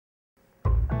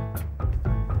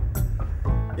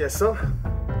Yes, sir.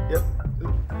 Yep.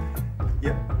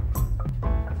 Yep.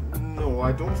 No,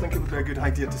 I don't think it would be a good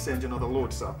idea to send you another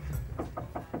load, sir.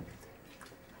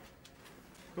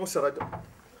 No, sir, I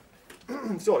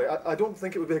don't... Sorry, I don't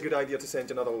think it would be a good idea to send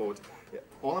you another load. Yeah.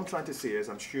 All I'm trying to say is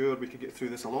I'm sure we could get through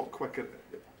this a lot quicker.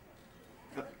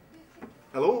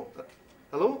 Hello?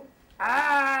 Hello?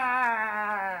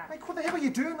 Ah! Mike, what the hell are you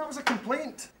doing? That was a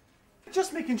complaint.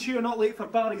 Just making sure you're not late for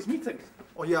Barry's meeting.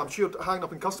 Oh yeah, I'm sure hanging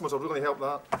up on customers will really help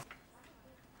that.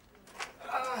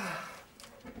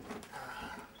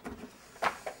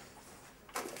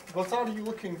 What are you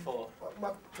looking for?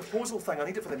 My proposal thing, I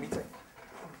need it for the meeting.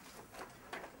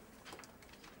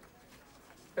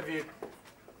 Have you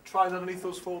tried underneath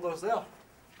those folders there?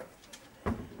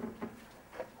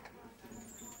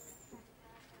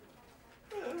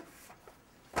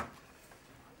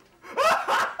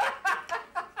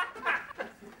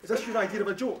 Is this your idea of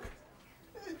a joke?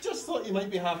 I just thought you might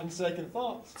be having second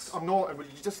thoughts. I'm not, and will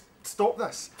you just stop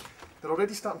this? They're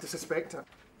already starting to suspect it.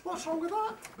 What's wrong with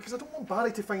that? Because I don't want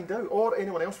Barry to find out, or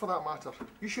anyone else for that matter.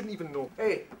 You shouldn't even know.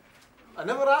 Hey, I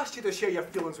never asked you to share your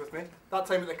feelings with me that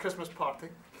time at the Christmas party.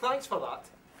 Thanks for that.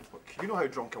 Look, you know how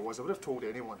drunk I was. I would have told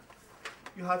anyone.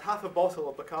 You had half a bottle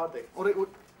of Bacardi. All right,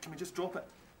 look, can we just drop it?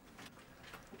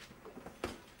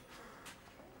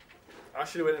 I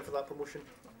should have went in for that promotion.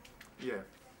 Yeah.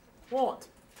 What?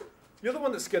 You're the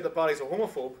one that's scared that Barry's a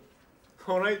homophobe.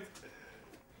 All right.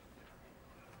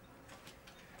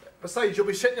 Besides, you'll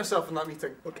be shitting yourself in that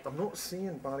meeting. Look, I'm not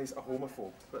saying Barry's a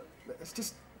homophobe, but it's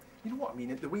just, you know what I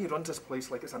mean? The way he runs this place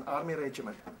like it's an army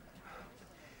regiment.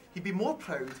 He'd be more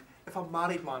proud if a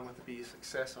married man were to be his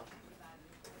successor.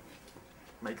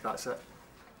 Mike, that's it.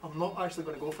 I'm not actually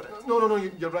going to go for it. No,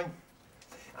 you're right.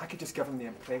 I could just give him the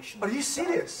impression. Are you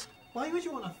serious? Why would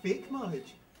you want a fake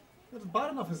marriage? It's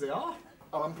bad enough as they are.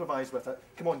 I'll improvise with it.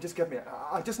 Come on, just give me it.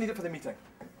 I just need it for the meeting.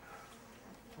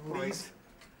 Please.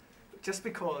 Right. Just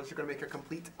because you're going to make a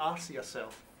complete arse of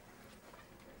yourself.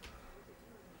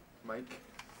 Mike,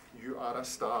 you are a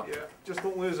star. Yeah, just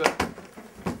don't lose it.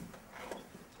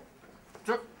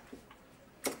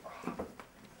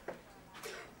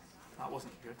 That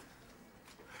wasn't good.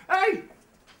 Hey!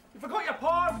 You forgot your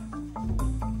porn!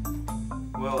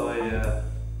 Well, I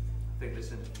think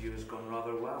this interview has gone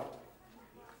rather well.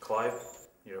 Clive,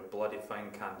 you're a bloody fine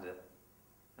candidate,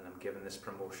 and I'm giving this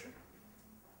promotion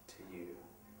to you.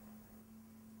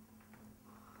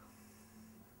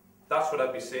 That's what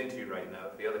I'd be saying to you right now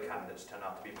if the other candidates turn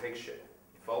out to be pig shit.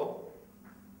 You follow?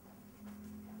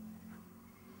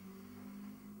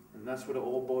 And that's what it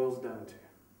all boils down to.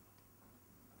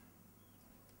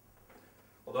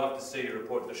 Although I have to say your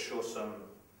report does show some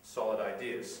solid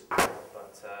ideas,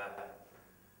 but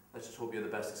let's just hope you're the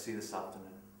best to see this afternoon.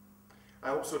 I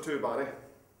hope so too, Barry.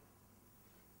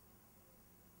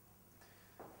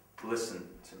 Listen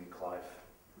to me, Clive.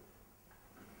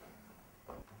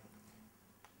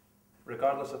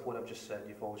 Regardless of what I've just said,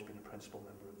 you've always been a principal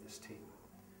member of this team.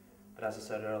 But as I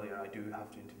said earlier, I do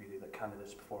have to interview the other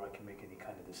candidates before I can make any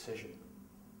kind of decision.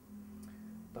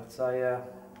 But I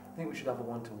think we should have a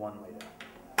one-to-one later.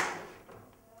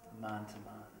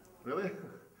 Man-to-man. Really?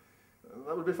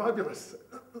 That would be fabulous.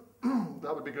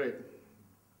 That would be great.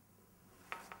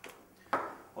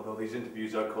 Although these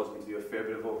interviews are causing me to do a fair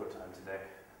bit of overtime today.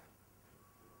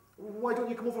 Why don't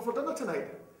you come over for dinner tonight?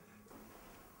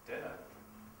 Dinner?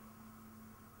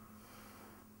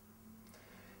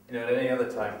 You know, at any other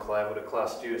time, Clive would have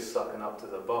classed you as sucking up to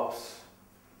the boss.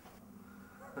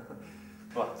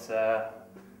 But,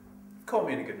 caught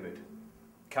me in a good mood.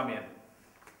 Come in.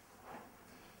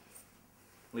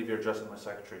 Leave your address with my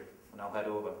secretary, and I'll head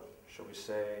over. Shall we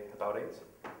say about 8?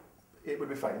 8 would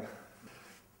be fine.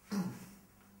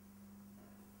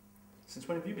 Since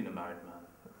when have you been a married man?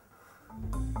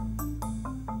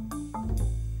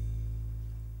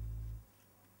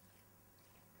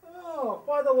 Oh,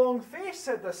 why the long face,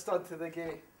 said the stud to the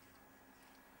gay.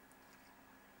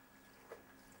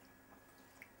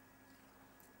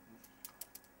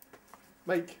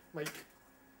 Mike,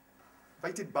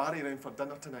 invited Barry around for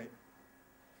dinner tonight.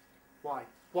 Why?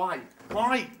 Why?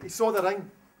 He saw the ring.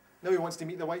 Now he wants to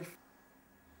meet the wife.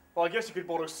 Well, I guess you could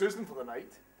borrow Susan for the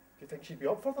night. Do you think she'd be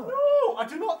up for that? No, I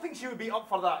do not think she would be up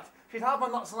for that. She'd have my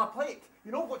nuts on a plate.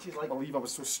 You know what she's I like. can't believe I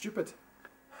was so stupid.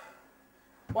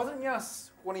 Why don't you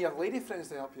ask one of your lady friends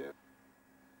to help you?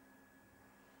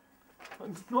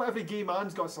 And not every gay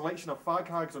man's got a selection of fag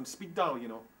hags on speed dial, you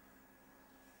know.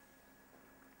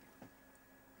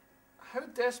 How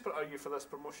desperate are you for this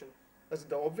promotion?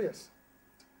 Isn't it obvious?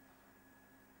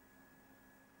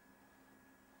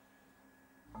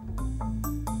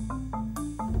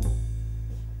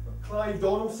 Clive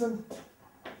Donaldson,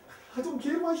 I don't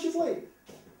care why she's late.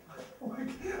 Look,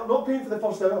 I'm not paying for the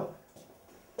first hour.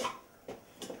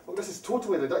 Look, this is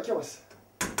totally ridiculous.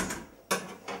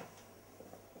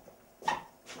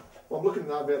 Well, I'm looking at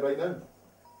that bit right now.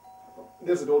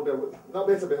 There's the doorbell. That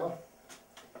better be her.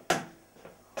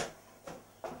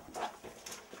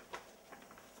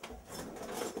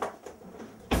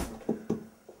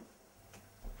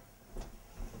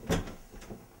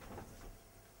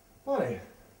 Barry.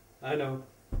 I know.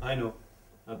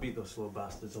 I beat those slow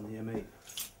bastards on the M8.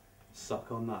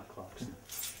 Suck on that, Clarkson.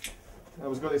 I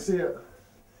was going to say it.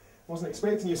 Wasn't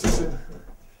expecting you so soon.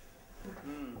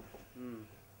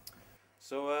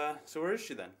 So where is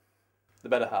she then? The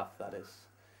better half, that is.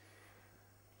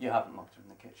 You haven't locked her in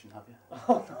the kitchen, have you?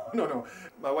 Oh, no.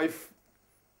 My wife,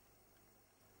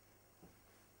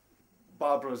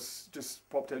 Barbara's just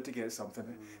popped out to get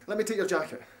something. Let me take your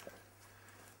jacket.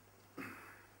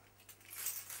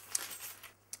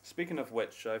 Speaking of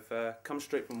which, I've come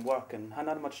straight from work and hadn't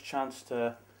had much chance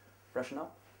to freshen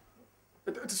up.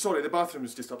 Sorry, the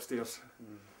bathroom's just upstairs.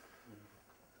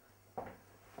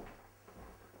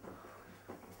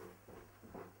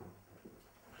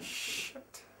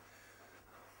 Shit.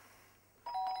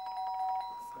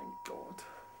 Thank God.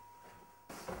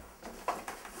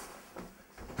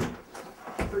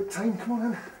 About time, come on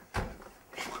in.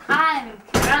 I'm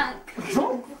drunk.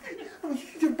 Drunk?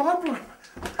 You're Barbara.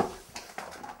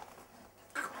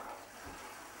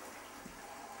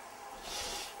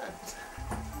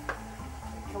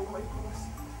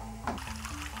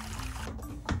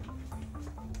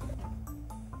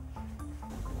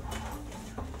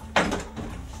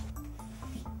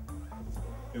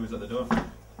 Who was at the door?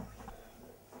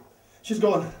 She's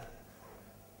gone.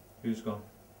 Who's gone?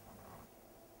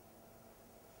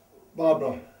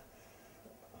 Barbara.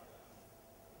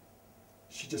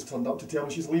 She just turned up to tell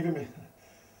me she's leaving me.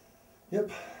 Yep.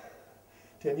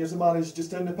 10 years of marriage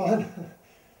just down the pan.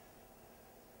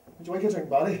 Would you like a drink,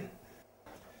 Barry?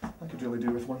 I could really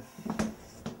do with one.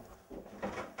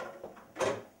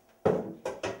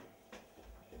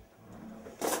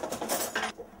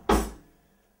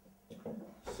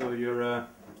 So your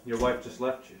wife just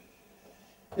left you?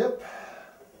 Yep.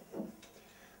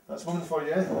 That's woman for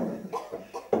you, eh?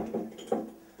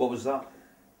 What was that?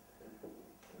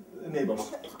 The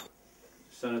neighbours.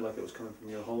 Sounded like it was coming from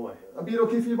your hallway. A beer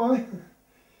okay for you, Barry?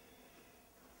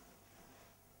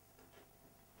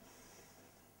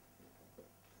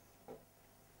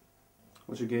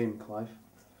 What's your game, Clive?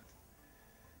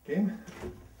 Game?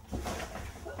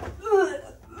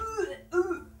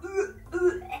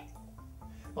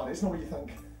 Barry, it's not what you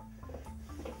think.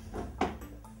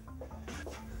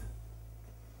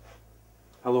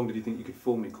 How long did you think you could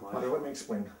fool me, Clive? Barry, let me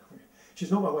explain.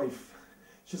 She's not my wife.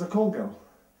 She's a call girl.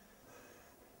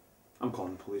 I'm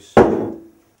calling the police.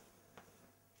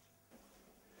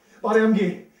 Barry, I'm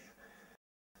gay.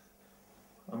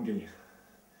 I'm gay.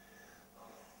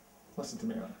 Listen to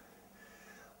me.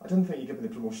 I didn't think you'd give me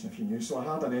the promotion if you knew, so I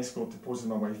had an escort to pose as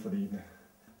my wife for the evening.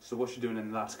 So what's she doing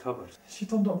in that cupboard? She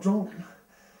turned up drunk.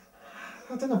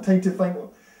 I didn't have time to think.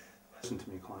 Listen to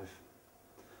me, Clive.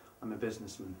 I'm a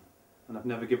businessman, and I've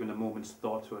never given a moment's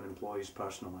thought to an employee's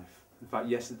personal life. In fact,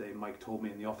 yesterday Mike told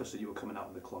me in the office that you were coming out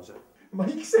of the closet.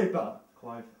 Mike said that.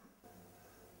 Clive,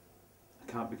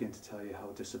 I can't begin to tell you how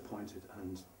disappointed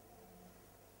and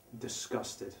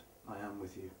disgusted I am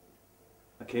with you.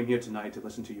 I came here tonight to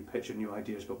listen to you pitch your new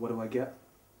ideas, but what do I get?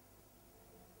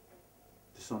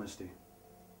 Dishonesty.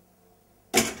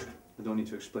 I don't need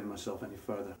to explain myself any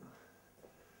further.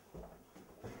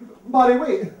 Barry,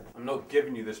 wait! I'm not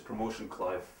giving you this promotion,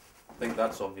 Clive. I think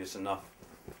that's obvious enough.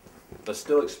 But I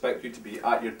still expect you to be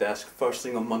at your desk first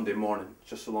thing on Monday morning,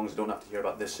 just so long as I don't have to hear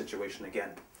about this situation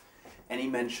again. Any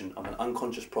mention of an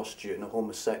unconscious prostitute and a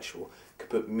homosexual could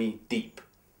put me deep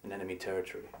in enemy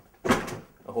territory.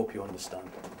 I hope you understand.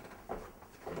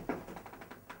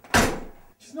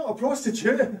 She's not a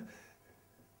prostitute.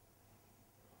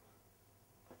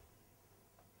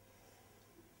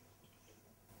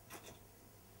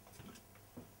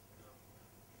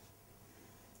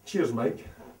 Cheers, Mike.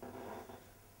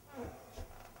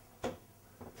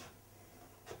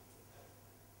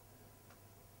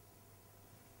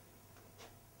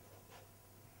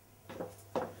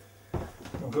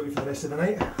 I'll go you for the rest of the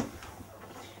night.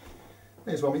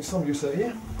 May as well make some use out of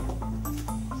you.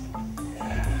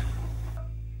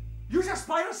 Use your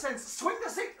spider sense! Swing the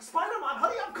seat! Spider-Man,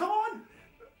 hurry up, come on!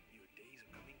 Your days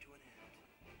are coming to an end.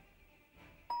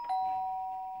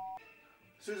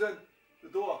 Susan, the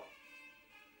door.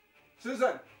 Susan!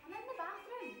 I'm in the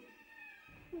bathroom.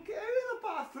 Well, get out of the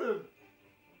bathroom!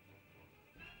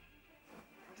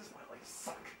 Why does my life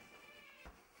suck?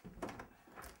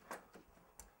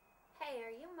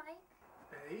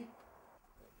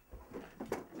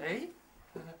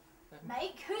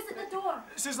 Who's at the door?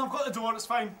 Susan, I've got the door, it's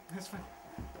fine. It's fine.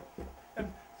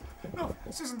 No,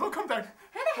 Susan, don't come down.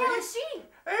 Who the hell is she?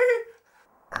 Hey!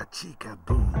 A chica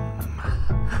boom.